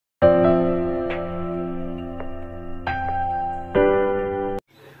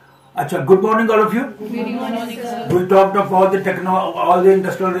Acha, good morning all of you. Good morning, sir. We talked of all the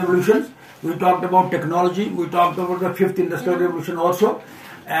industrial revolutions. We talked about technology. We talked about the fifth industrial revolution also.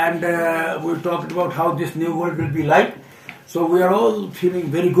 And we talked about how this new world will be like. So we are all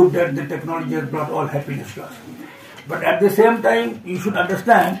feeling very good that the technology has brought all happiness to us. But at the same time, you should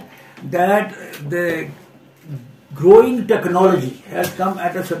understand that the growing technology has come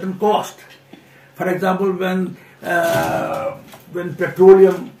at a certain cost. For example, when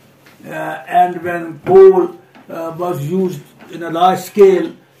petroleum and when coal was used in a large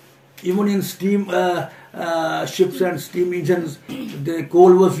scale, even in steam ships and steam engines, the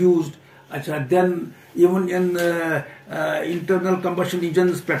coal was used. Then even in internal combustion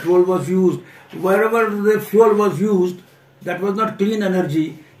engines, petrol was used. Wherever the fuel was used, that was not clean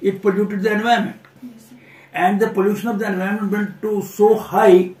energy. It polluted the environment. And the pollution of the environment went to so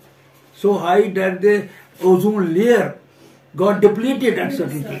high that the ozone layer got depleted at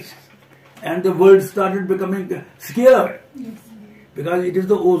certain places. And the world started becoming scared. Because it is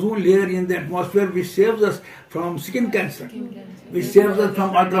the ozone layer in the atmosphere which saves us from skin cancer, which saves us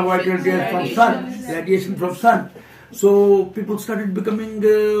from ultraviolet rays from sun, radiation from sun. So people started becoming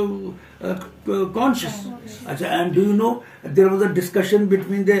conscious. And do you know, there was a discussion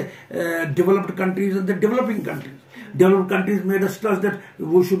between the developed countries and the developing countries. Developed countries made us trust that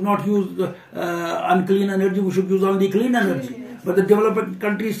we should not use unclean energy, we should use only clean energy. But the developing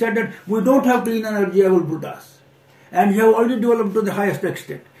countries said that we don't have clean energy available to us. And we have already developed to the highest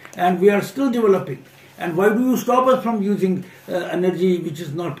extent. And we are still developing. And why do you stop us from using energy which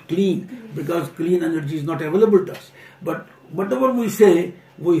is not clean? Because clean energy is not available to us. But whatever we say,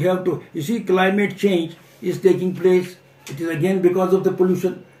 we have to... You see, climate change is taking place. It is again because of the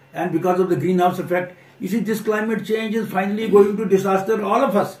pollution and because of the greenhouse effect. You see, this climate change is finally going to disaster all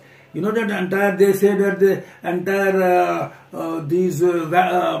of us. You know that they say that the entire these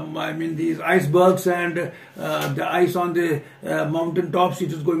icebergs and the ice on the mountain tops,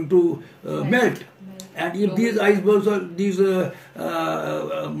 it is going to melt. And if these icebergs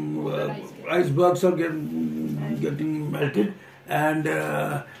icebergs are getting melted, and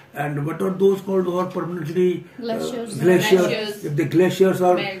what are those called who are permanently glaciers? If the glaciers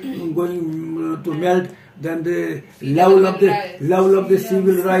are going to melt, then the level of the sea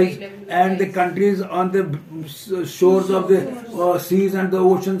will rise, and the countries on the shores of the seas and the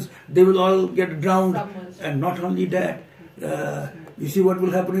oceans, they will all get drowned. And not only that, you see what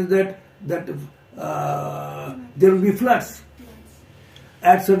will happen is that there will be floods.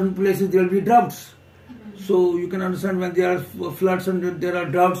 At certain places there will be droughts. So you can understand when there are floods and there are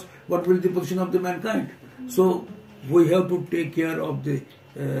droughts, what will be the position of the mankind? So we have to take care of the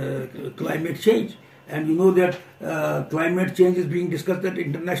climate change. And you know that climate change is being discussed at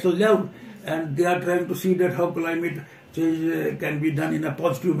international level, and they are trying to see that how climate change can be done in a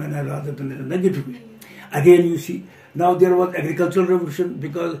positive manner rather than in a negative way. Again, you see, now there was agricultural revolution,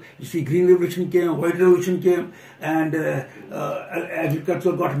 because you see green revolution came, white revolution came, and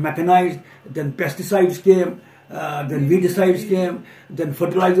agriculture got mechanized, then pesticides came, then weedicides came, then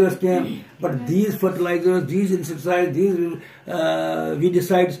fertilizers came. But these fertilizers, these insecticides, these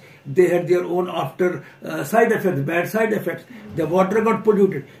weedicides, they had their own after side effects, bad side effects. The water got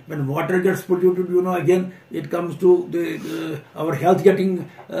polluted. When water gets polluted, you know, again it comes to our health getting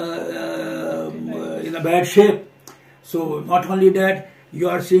in a bad shape. So not only that, you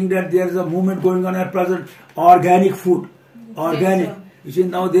are seeing that there is a movement going on at present, organic food, organic. You see,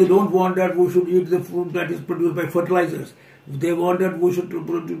 now they don't want that we should eat the food that is produced by fertilizers. They want that we should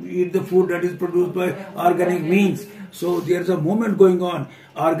eat the food that is produced by organic means. So there is a movement going on.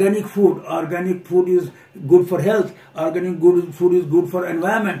 Organic food is good for health. Organic food is good for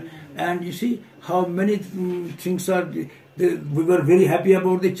environment. And you see how many things are. We were very happy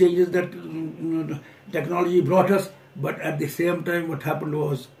about the changes that technology brought us. But at the same time, what happened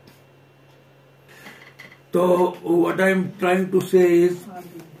was. So what I am trying to say is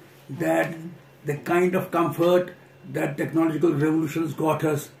that the kind of comfort that technological revolutions got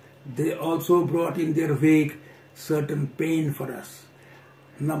us, they also brought in their wake certain pain for us.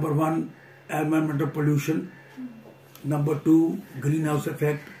 Number one, environmental pollution. Number two, greenhouse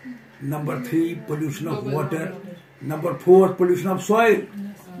effect. Number three, pollution of water. Number four, pollution of soil.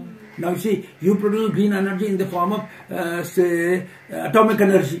 Now you see, you produce green energy in the form of, say, atomic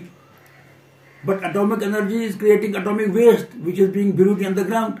energy. But atomic energy is creating atomic waste, which is being buried in the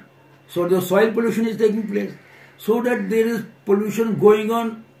ground. So the soil pollution is taking place. So that there is pollution going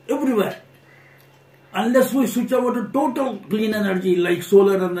on everywhere. Unless we switch over to total clean energy, like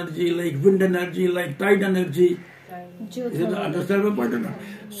solar energy, like wind energy, like tide energy, Is it understand my point or not?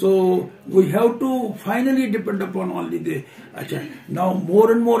 So we have to finally depend upon only the. Now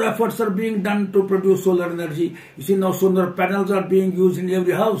more and more efforts are being done to produce solar energy. You see now solar panels are being used in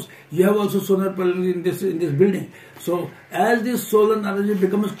every house. You have also solar panels in this building. So as this solar energy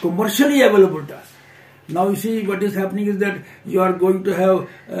becomes commercially available to us, now you see what is happening is that you are going to have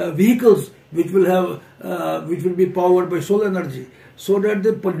vehicles which will be powered by solar energy, so that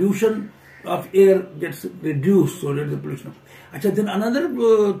the pollution of air gets reduced, so that the pollution. Then another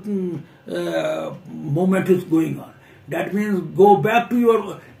moment is going on. That means go back to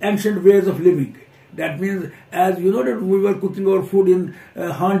your ancient ways of living. That means, as you know, that we were cooking our food in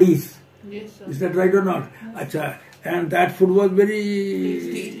handis. Yes, sir. Is that right or not? And that food was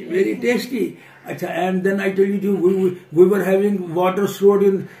very tasty. And then I tell you, we were having water stored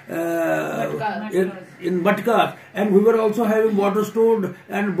in मटका, and we were also having water stored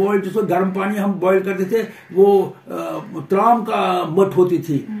and boiled. So गर्म पानी हम boil करते थे. वो त्राम का मट होती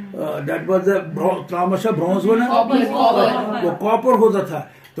थी. That was the त्राम अच्छा bronze one. वो copper होता था.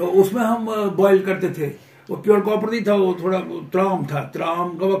 तो उसमें हम boil करते थे. वो प्योर कॉपर नहीं था, वो थोड़ा त्राम था.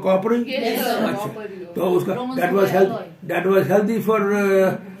 त्राम का वो कॉपर ही. तो उसका that was healthy for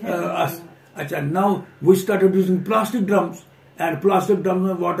us. Now we started using plastic drums, and plastic drums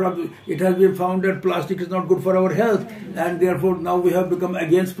of water. It has been found that plastic is not good for our health, and therefore now we have become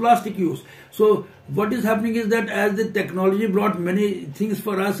against plastic use. So what is happening is that as the technology brought many things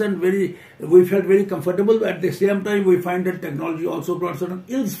for us, and we felt very comfortable. At the same time, we find that technology also brought certain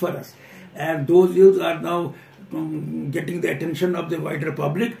ills for us, and those ills are now getting the attention of the wider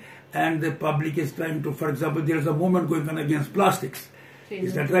public, and the public is trying to. For example, there is a movement going on against plastics.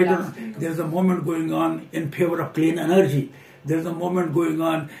 Is that right? There's a movement going on in favor of clean energy. There's a movement going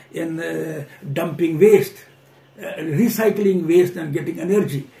on in dumping waste, recycling waste and getting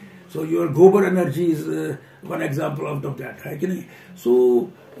energy. So your gobar energy is one example out of that. Right?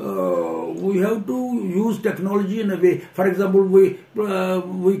 So we have to use technology in a way. For example, we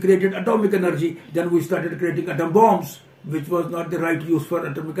created atomic energy, then we started creating atom bombs, which was not the right use for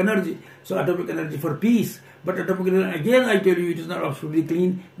atomic energy. So atomic energy for peace. But atomic energy, again I tell you, it is not absolutely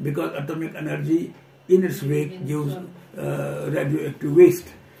clean, because atomic energy in its wake gives radioactive waste,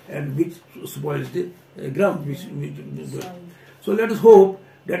 and which spoils the ground. So let us hope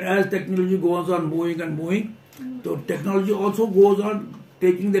that as technology goes on moving, so technology also goes on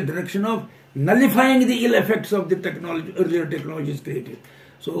taking the direction of nullifying the ill effects of the earlier technologies created.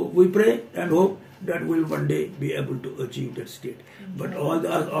 So we pray and hope that we will one day be able to achieve that state. But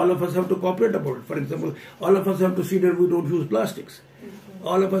all of us have to cooperate about it. For example, all of us have to see that we don't use plastics.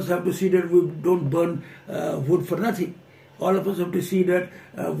 All of us have to see that we don't burn wood for nothing. All of us have to see that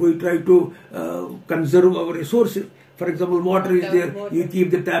we try to conserve our resources. For example, water is there, you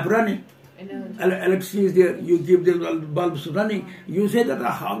keep the tap running. Electricity is there, you keep the bulbs running. You say that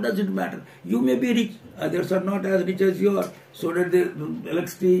how does it matter? You may be rich, others are not as rich as you are, so that the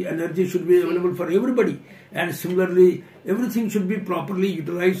electricity energy should be available for everybody. And similarly, everything should be properly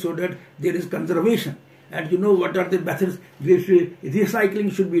utilized so that there is conservation. And you know what are the methods?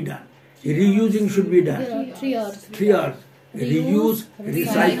 Recycling should be done, reusing should be done. 3 R's. 3 R's. Reuse,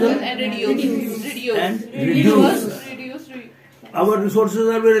 recycle, and reduce. Our resources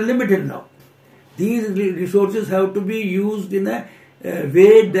are very limited now. These resources have to be used in a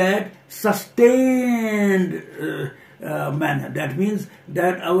way that sustained manner. That means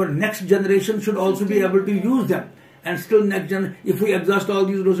that our next generation should also be able to use them. And still if we exhaust all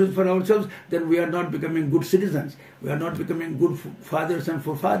these resources for ourselves, then we are not becoming good citizens. We are not becoming good fathers and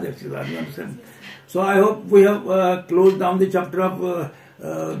forefathers. You understand? So I hope we have closed down the chapter of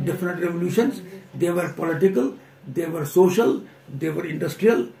different revolutions. They were political, they were social, they were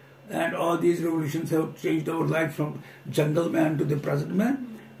industrial, and all these revolutions have changed our life from jungle man to the present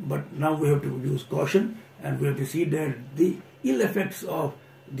man. But now we have to use caution, and we have to see that the ill effects of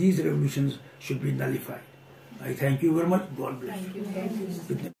these revolutions should be nullified. I thank you very much. God bless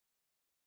you.